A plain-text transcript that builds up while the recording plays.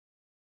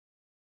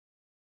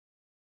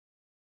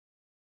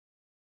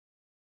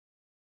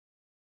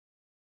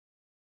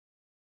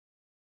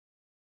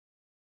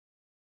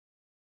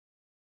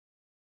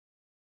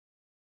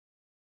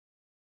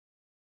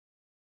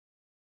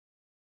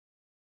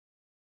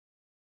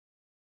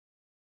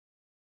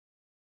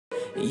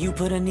You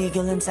put an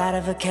eagle inside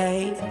of a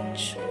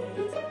cage,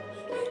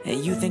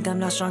 and you think I'm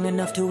not strong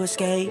enough to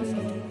escape.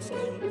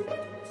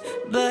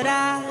 But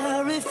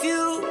I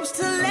refuse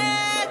to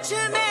let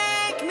you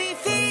make me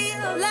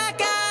feel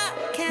like I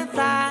can't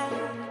fly.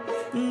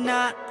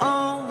 Not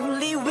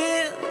only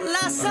will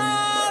I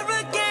soar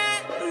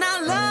again,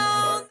 I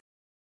long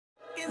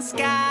in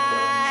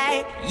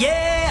sky,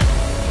 yeah.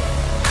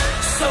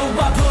 So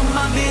I put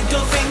my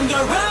middle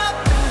finger up.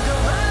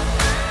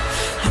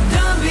 I'm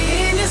done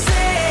being your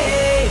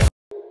slave.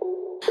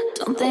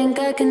 Don't think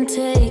I can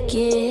take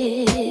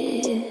it.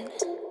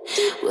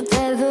 With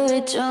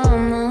every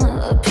drama,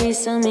 a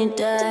piece of me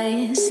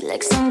dies,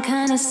 like some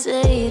kind of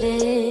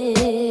sadist.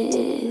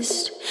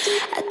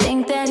 I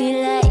think that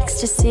he likes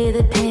to see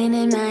the pain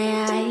in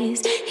my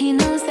eyes. He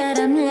knows that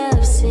I'm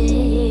lovesick.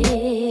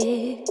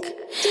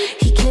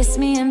 He kissed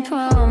me and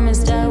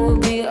promised I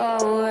would be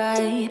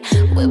alright.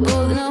 We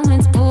both know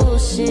it's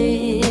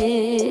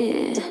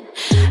bullshit.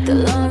 The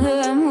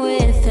longer I'm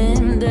with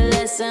him, the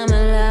less I'm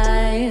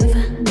alive.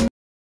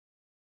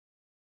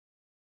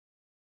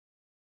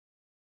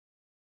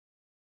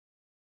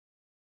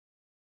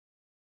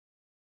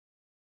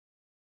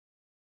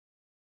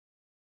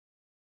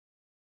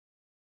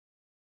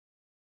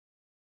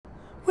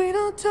 We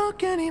don't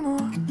talk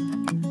anymore.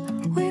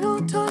 We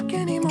don't talk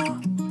anymore.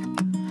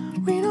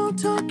 We don't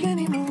talk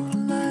anymore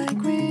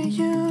like we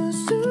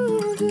used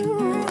to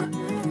do.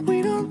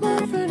 We don't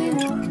laugh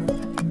anymore.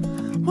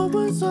 What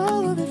was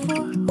all of it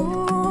for?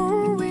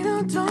 Ooh, we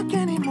don't talk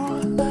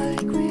anymore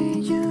like we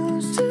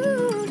used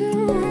to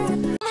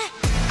do.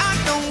 I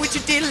know what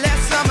you did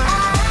last summer.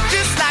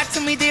 Just like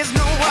to me there's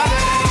no other.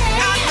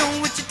 I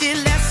know what you did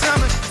last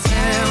summer.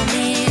 Tell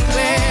me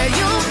where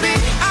you've been.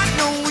 I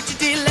know what you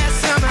did last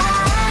summer.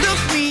 Look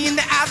me in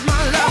the eyes, my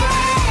lover.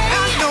 I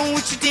know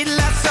what you did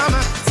last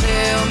summer.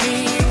 Tell me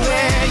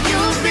where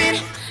you've been.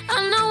 I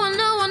know, I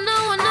know, I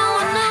know, I know,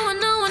 I know, I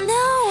know, I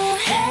know.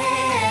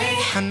 Hey,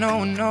 I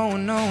know, no.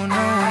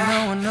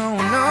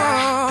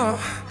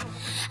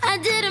 I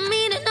didn't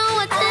mean it, no,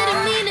 I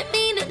didn't mean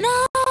it,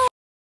 no.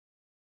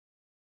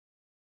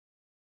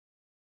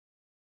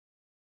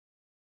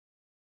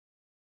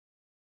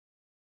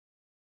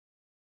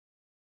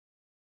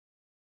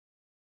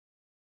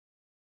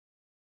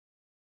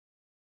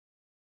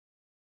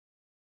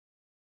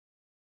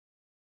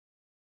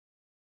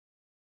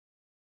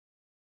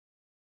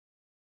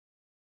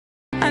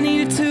 I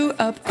needed to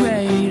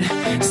upgrade,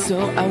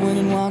 so I went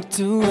and walked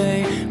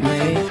away,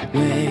 way.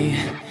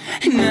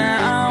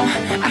 Now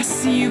I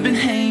see you've been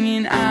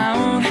hanging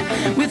out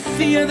with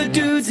the other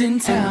dudes in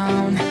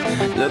town,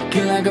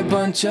 looking like a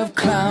bunch of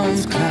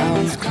clowns.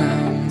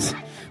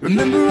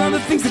 Remember all the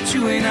things that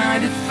you and I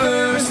did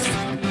first,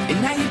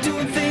 and now you're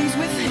doing things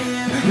with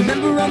him.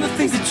 Remember all the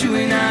things that you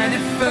and I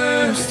did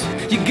first.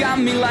 You got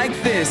me like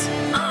this,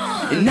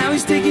 and now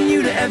he's taking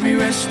you to every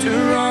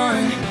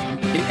restaurant,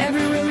 and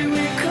everywhere we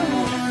went, come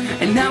on.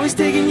 And now he's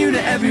taking you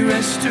to every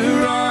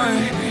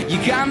restaurant. You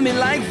got me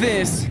like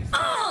this.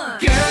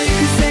 Girl, you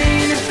can say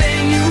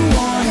anything you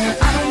want.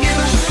 I don't give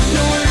a shit,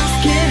 no one else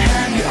can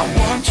have you. I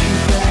want you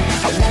back,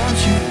 I want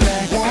you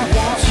back,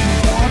 want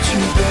you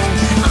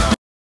back.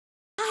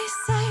 I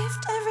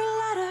saved every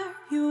letter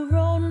you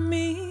wrote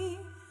me.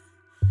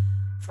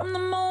 From the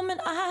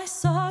moment I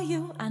saw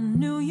you, I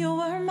knew you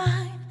were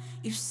mine.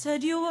 You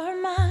said you were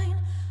mine,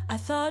 I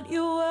thought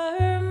you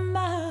were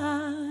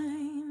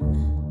mine.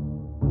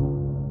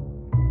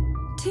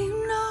 Do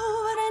you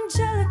know what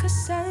Angelica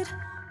said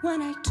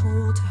when I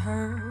told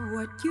her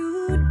what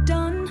you'd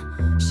done?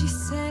 She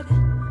said,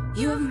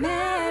 you have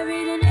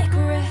married an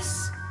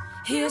Icarus.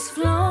 He has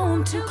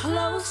flown too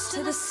close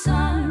to the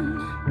sun.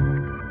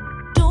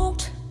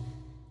 Don't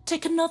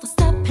take another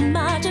step in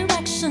my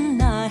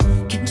direction. I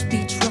can't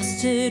be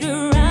trusted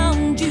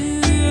around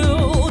you.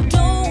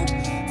 Don't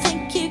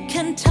think you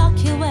can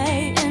talk your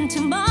way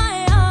into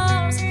my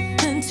arms,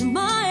 into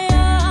my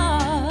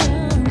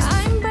arms.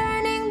 I'm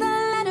burning the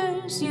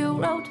letters you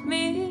wrote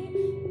me.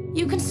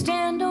 You can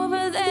stand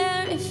over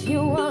there if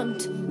you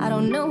want. I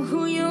don't know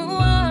who you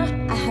are,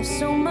 I have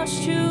so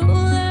much to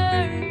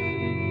learn.